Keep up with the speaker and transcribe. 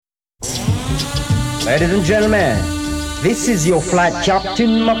Ladies and gentlemen, this is your flight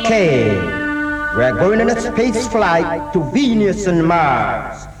captain McKay. We're going on a space flight to Venus and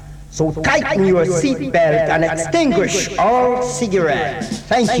Mars. So tighten your seatbelt and extinguish all cigarettes.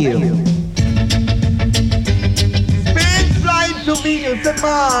 Thank you. Space flight to Venus and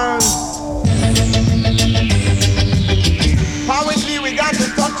Mars. Apparently we got to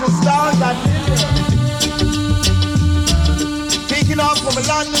touch the stars and taking off from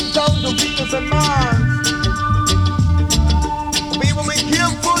London town to Venus and Mars. We will be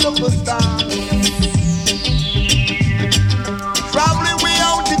careful of the stars. Traveling way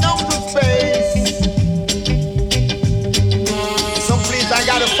out in outer space. Someplace I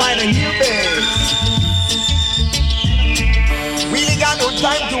gotta find a new base. Really got no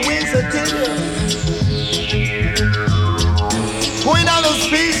time to waste, I tell you. Going out of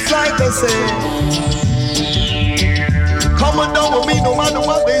space like I say. Coming down with me no matter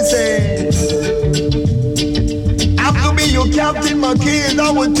what they say. I'm gonna be your captain, my kids,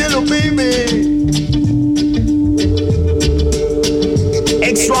 I will tell you, baby.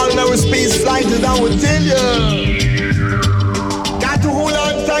 Extraordinary space flight, and I will tell you. Got to hold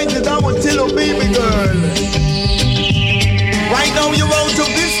on tight, and I will tell you, baby girl. Right now you're out of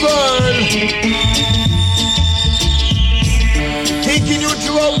this world. Taking you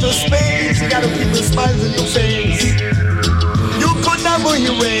through outer space, you gotta keep the smiles on your face. You could never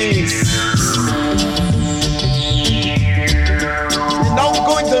erase. Now I'm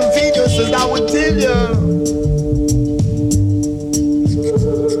going to Venus, and I will tell you.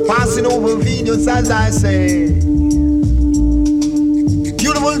 Passing over Venus, as I say.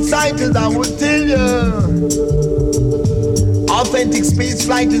 Beautiful sight, as I will tell you. Authentic space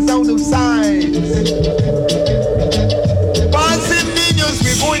flight is out of sight. Passing Venus,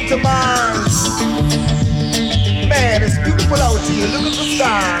 we're going to Mars. Man, it's beautiful out here. Look at the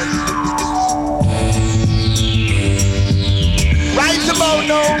stars. Right about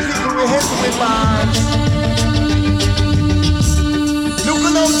now, people, we're heading with Mars.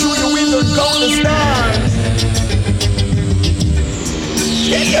 Looking out through the window and count the stars.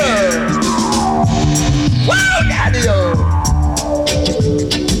 Yeah. Wow, daddy-o.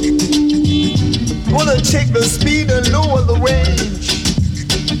 Gonna check the speed and lower the range.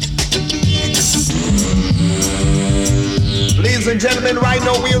 Ladies and gentlemen, right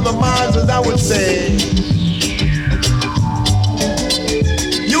now we're on the Mars, as I would say.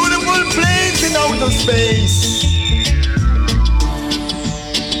 Beautiful place in outer space.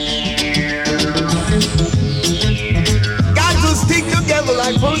 Got to stick together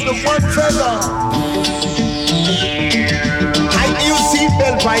like birds of one feather. Tighten your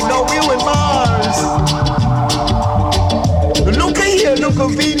seatbelt right now, we're in Mars. Look at here, look at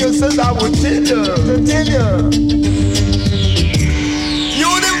Venus, as I would tell you.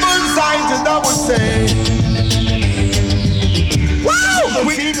 Scientist, I would say. Wow! The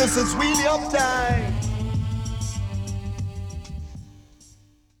Venus is really uptight.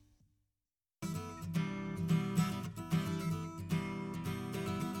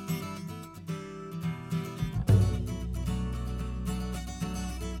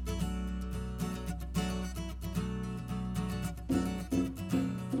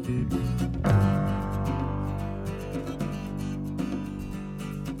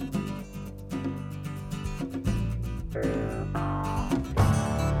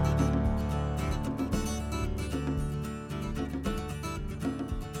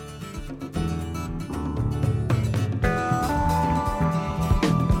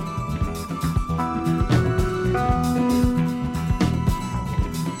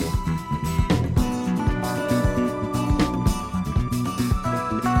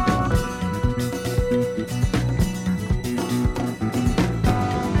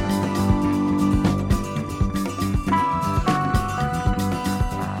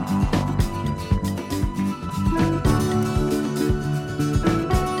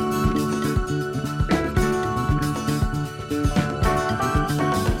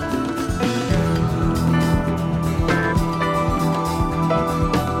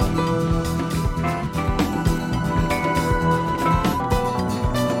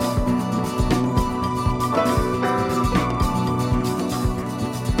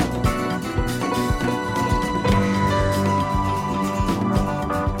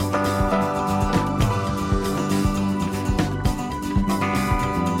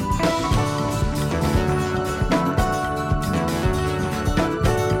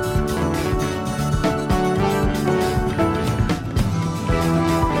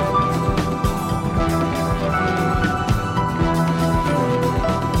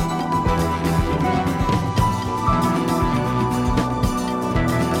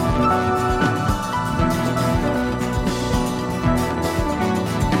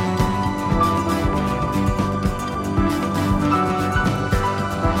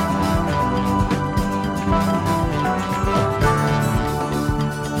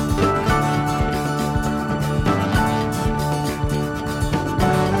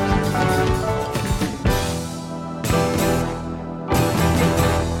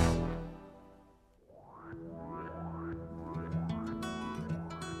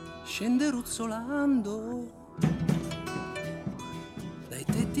 scende ruzzolando dai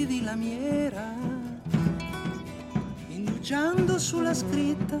tetti di lamiera, indugiando sulla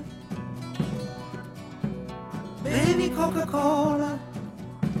scritta bevi Coca-Cola,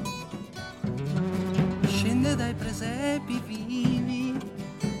 scende dai presepi vivi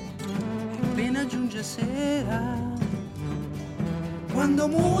appena giunge sera, quando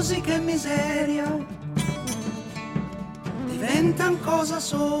musica e miseria diventan cosa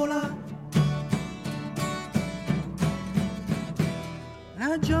sola.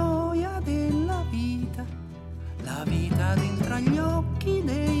 La gioia della vita, la vita dentro agli occhi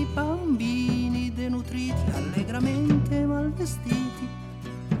dei bambini denutriti, allegramente malvestiti,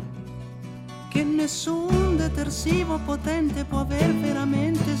 che nessun detersivo potente può aver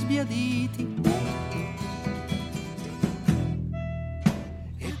veramente sbiaditi.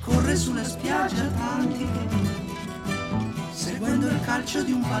 E corre sulle spiagge atlantiche, seguendo il calcio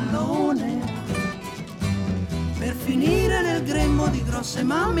di un pallone, per finire nel grembo di grosse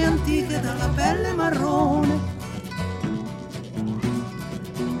mamme antiche dalla pelle marrone,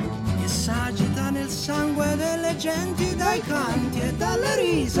 che s'agita nel sangue delle genti dai canti e dalle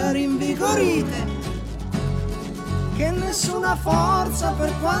risa rinvigorite, che nessuna forza,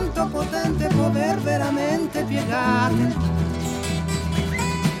 per quanto potente, può aver veramente piegate.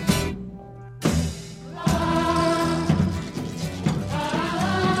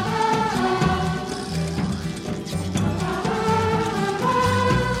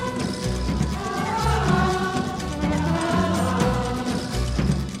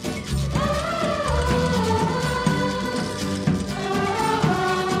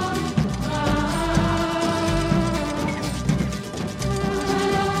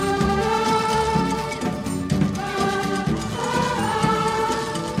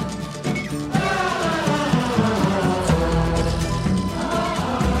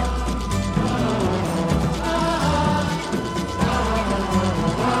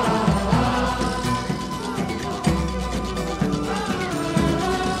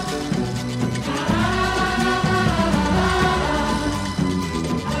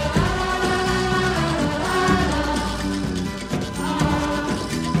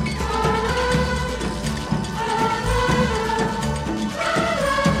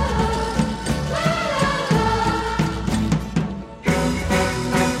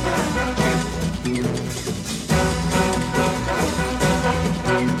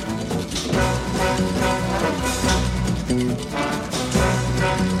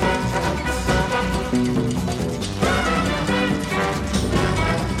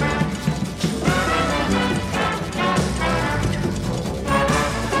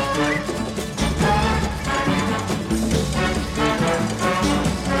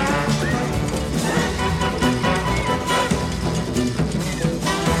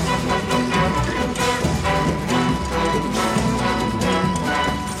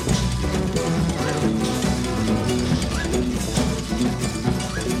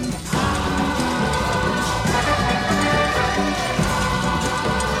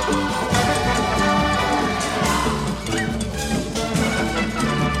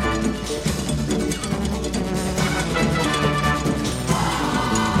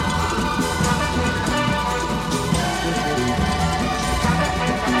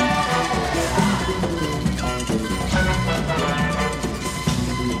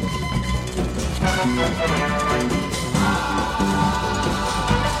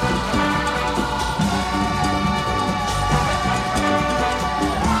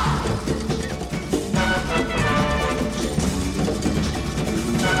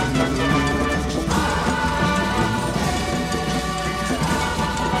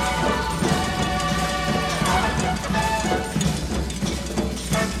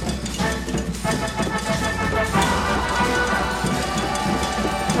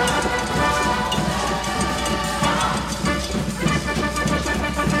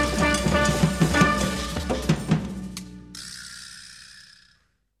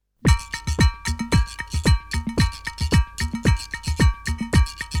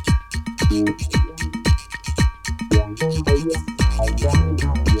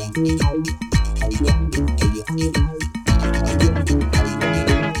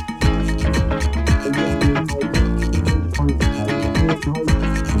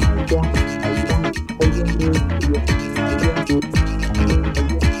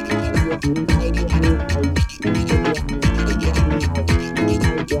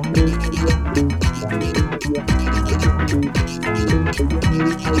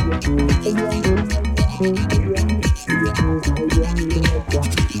 Thank you.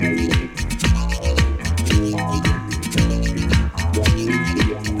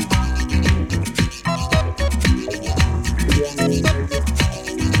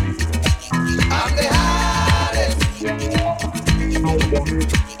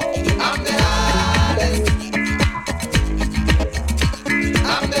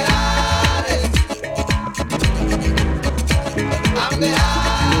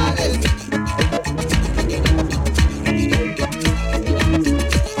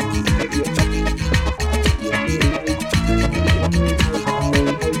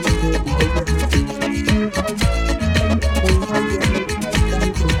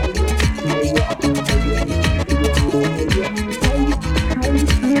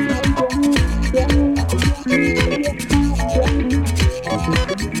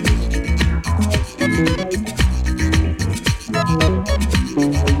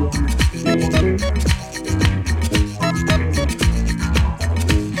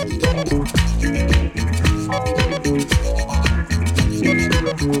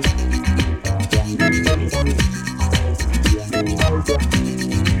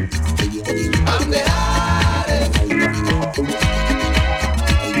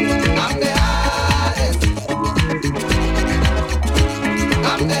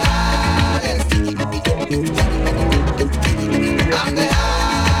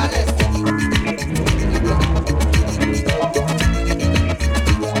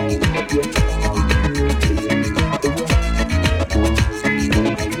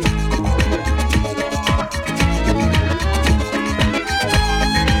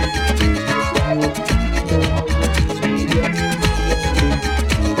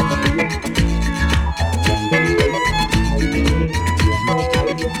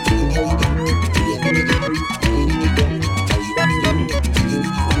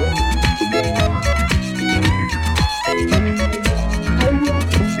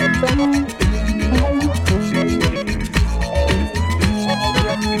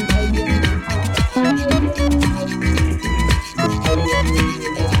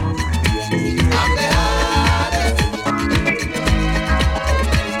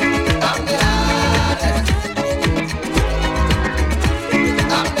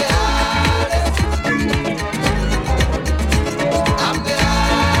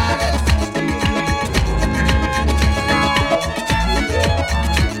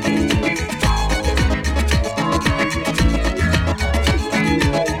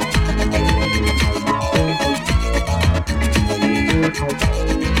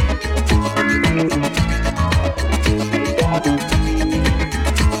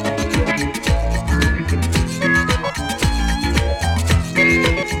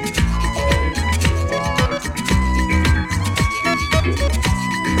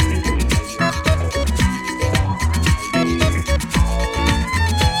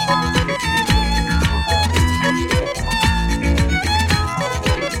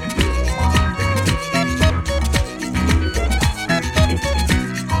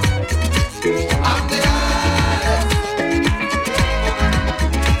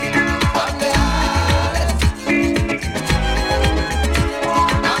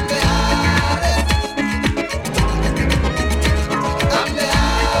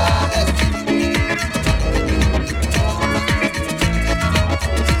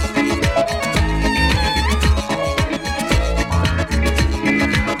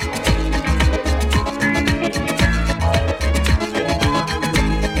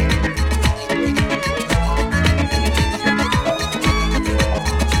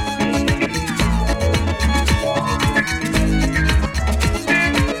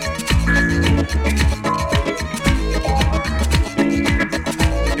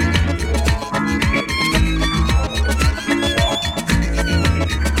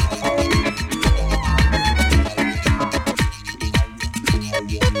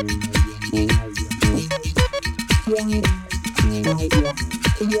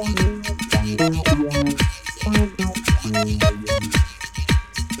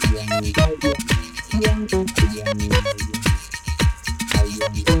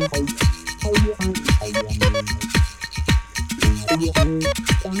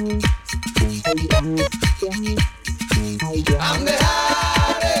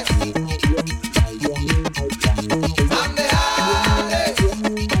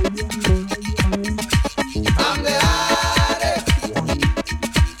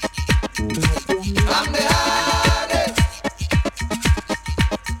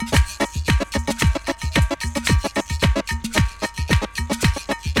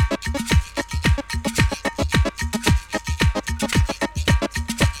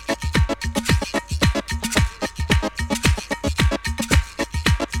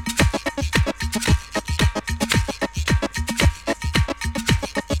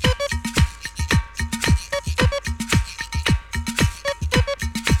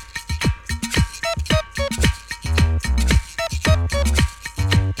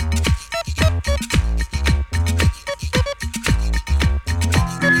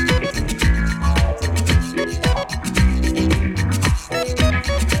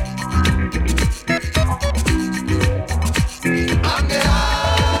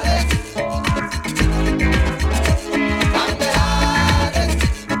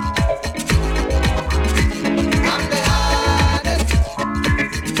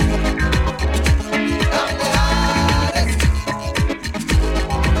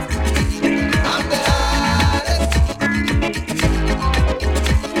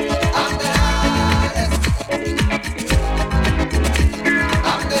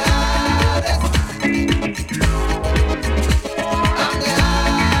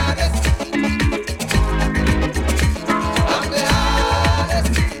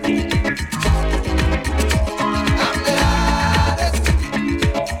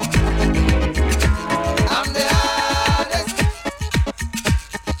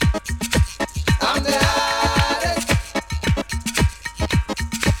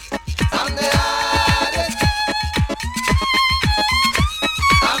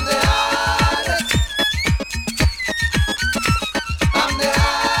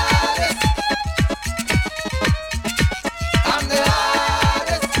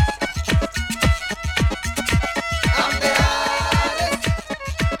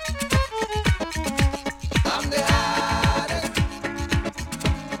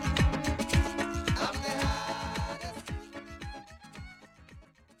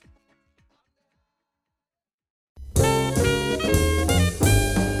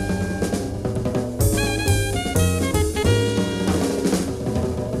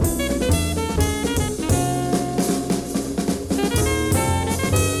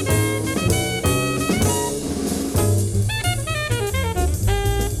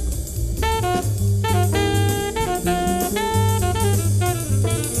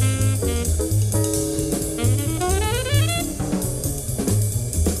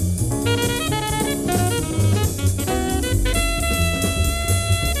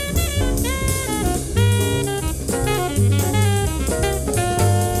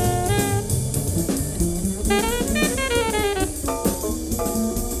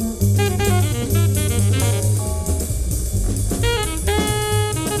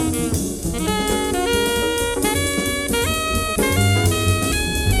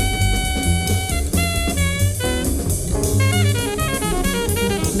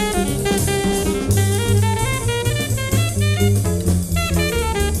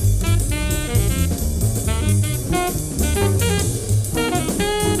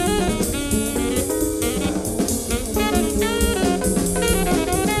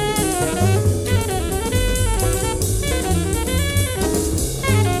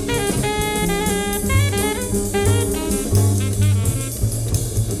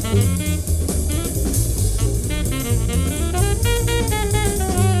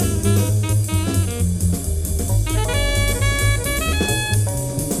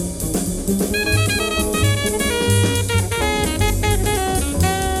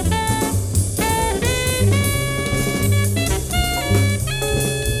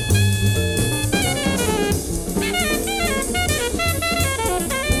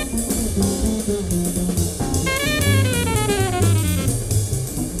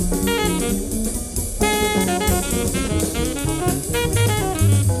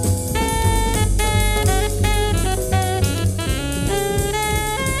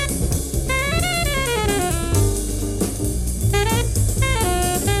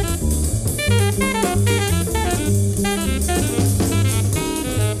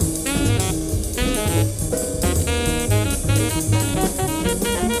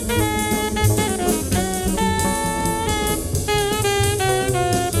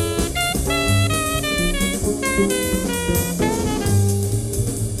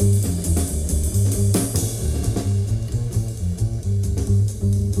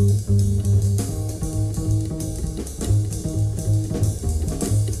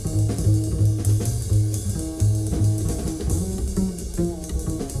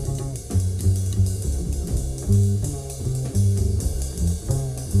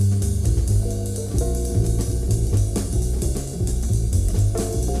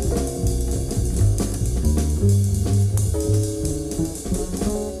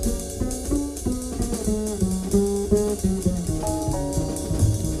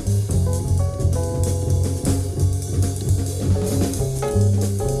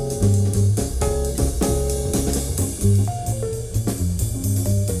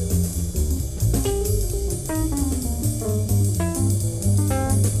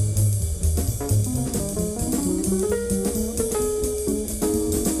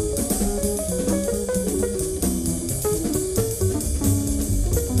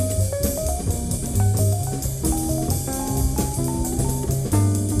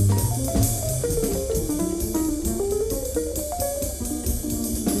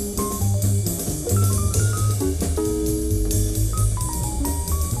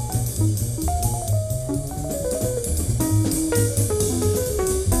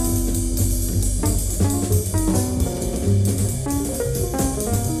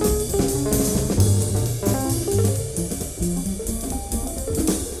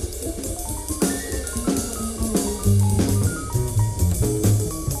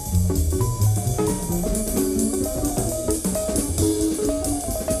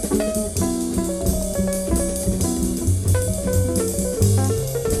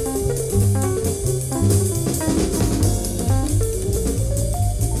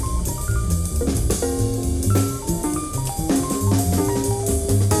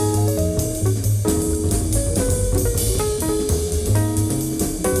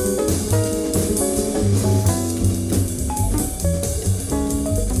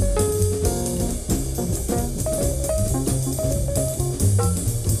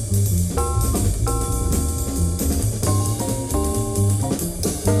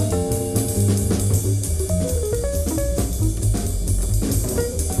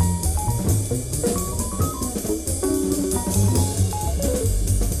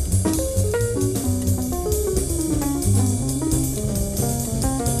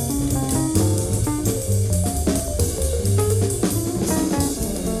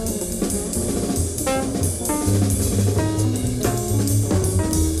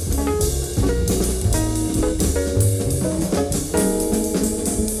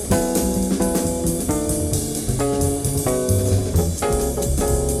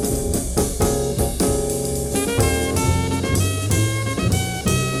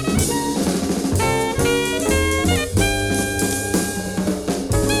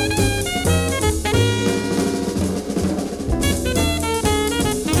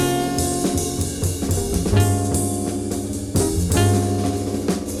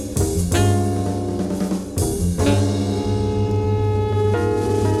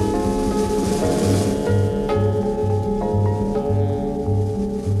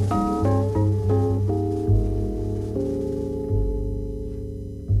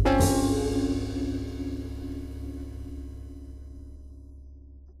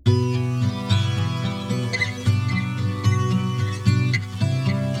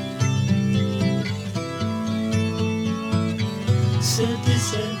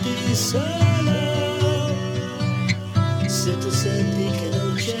 solo, se tu senti che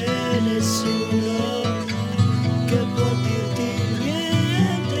non c'è nessuno che può dirti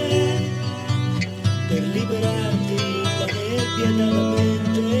niente per liberarti la nebbia dalla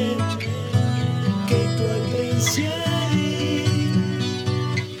mente, che i tuoi pensieri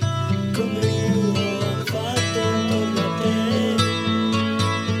come io ho fatto intorno a te.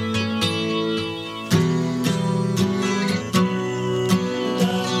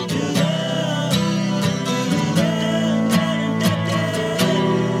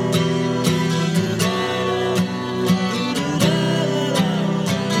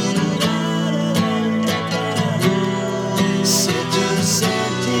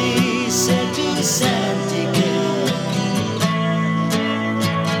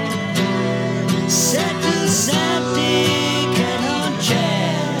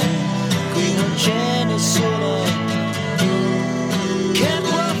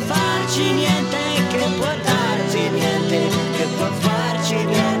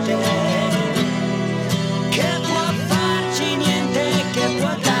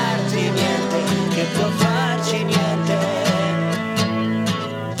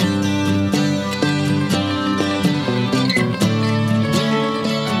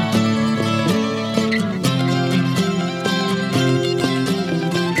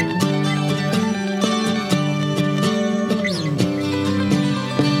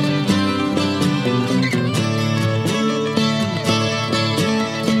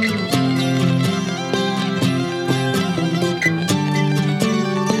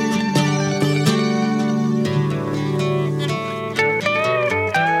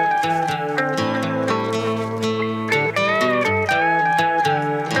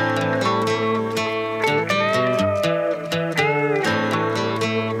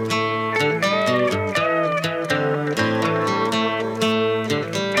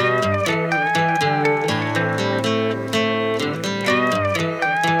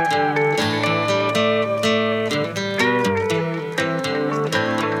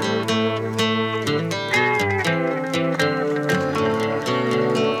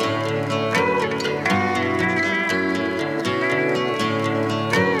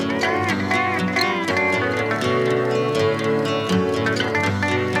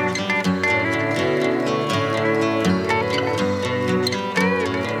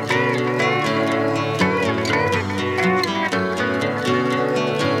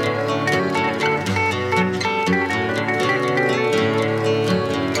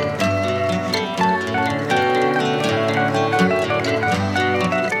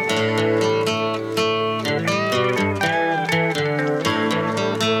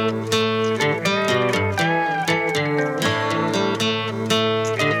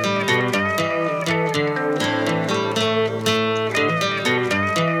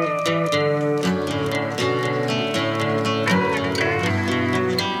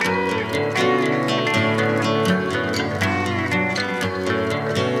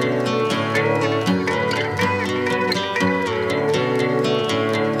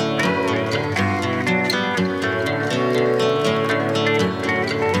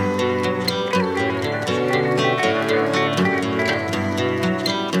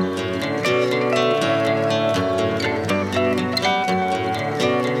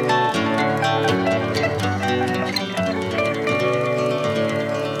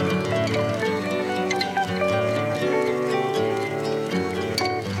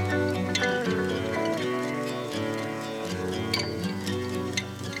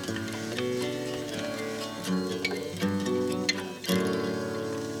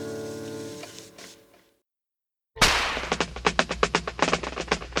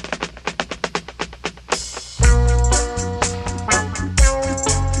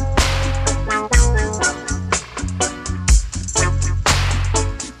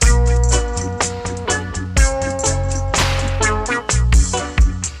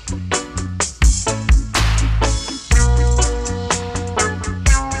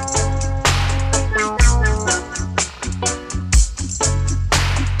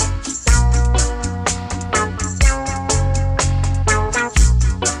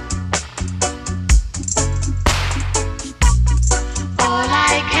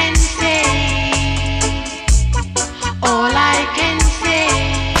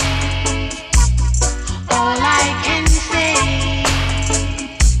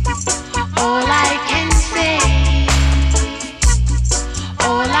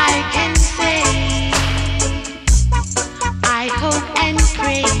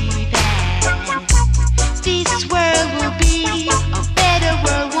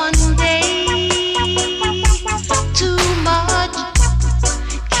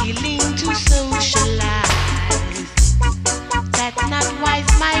 Killing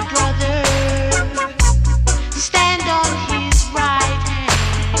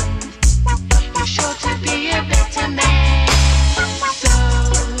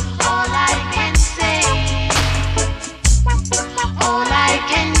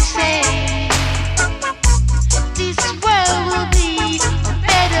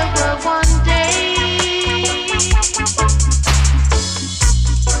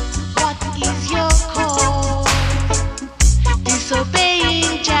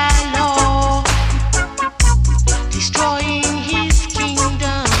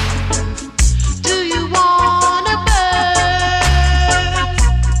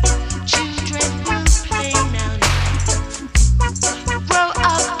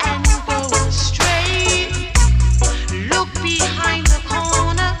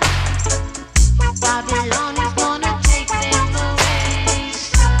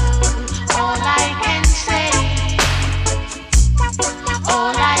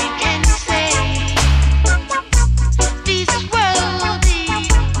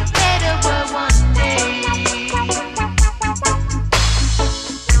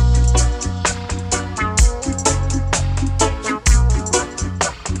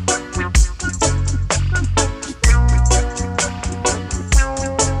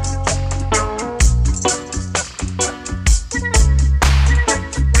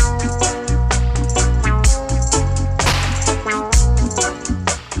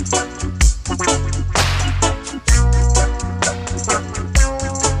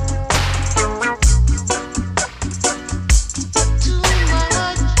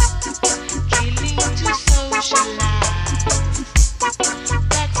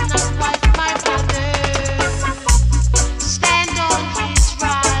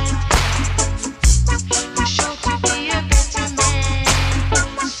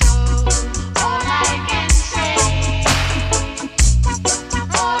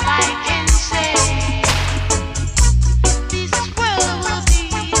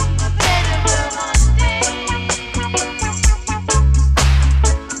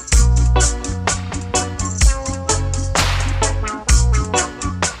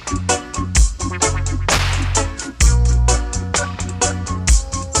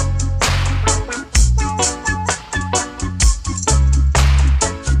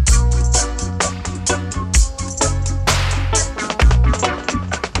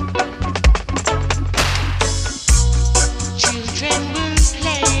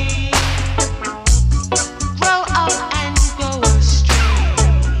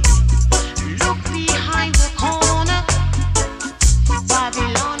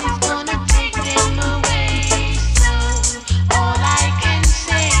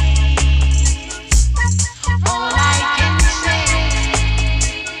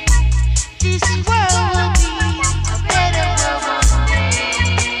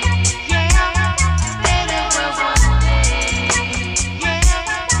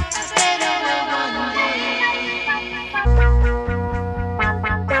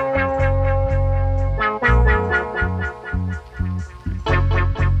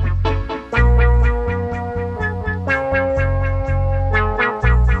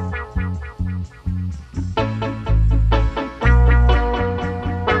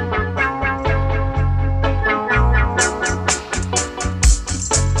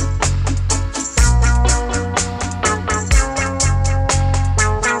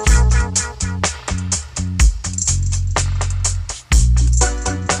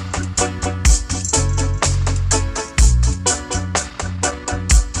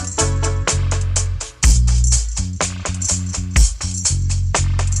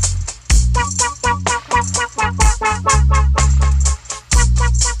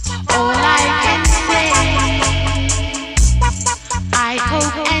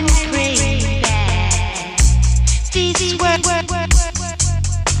hope and pray that these words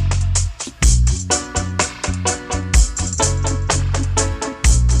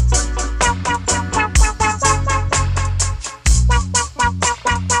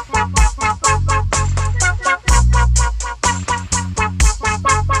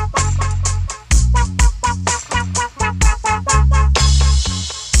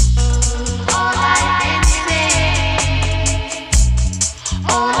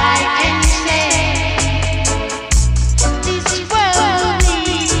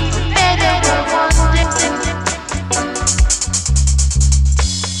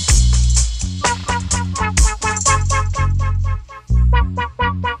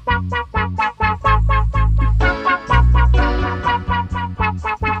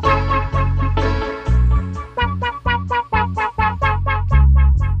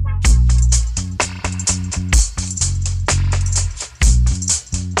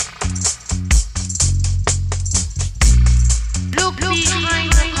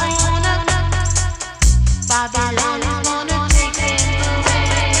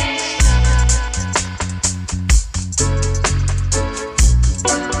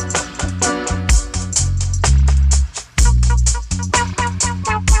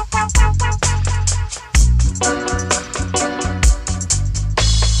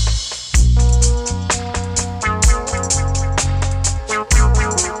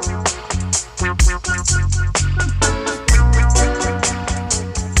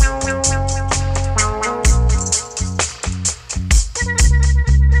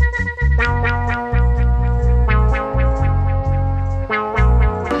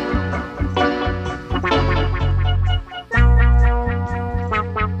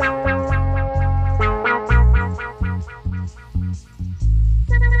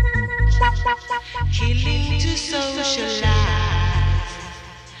killing to socialize.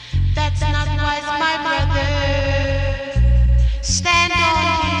 That's not wise, my brother. Stand on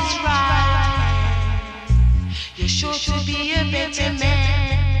his right hand. You're sure to be a better man.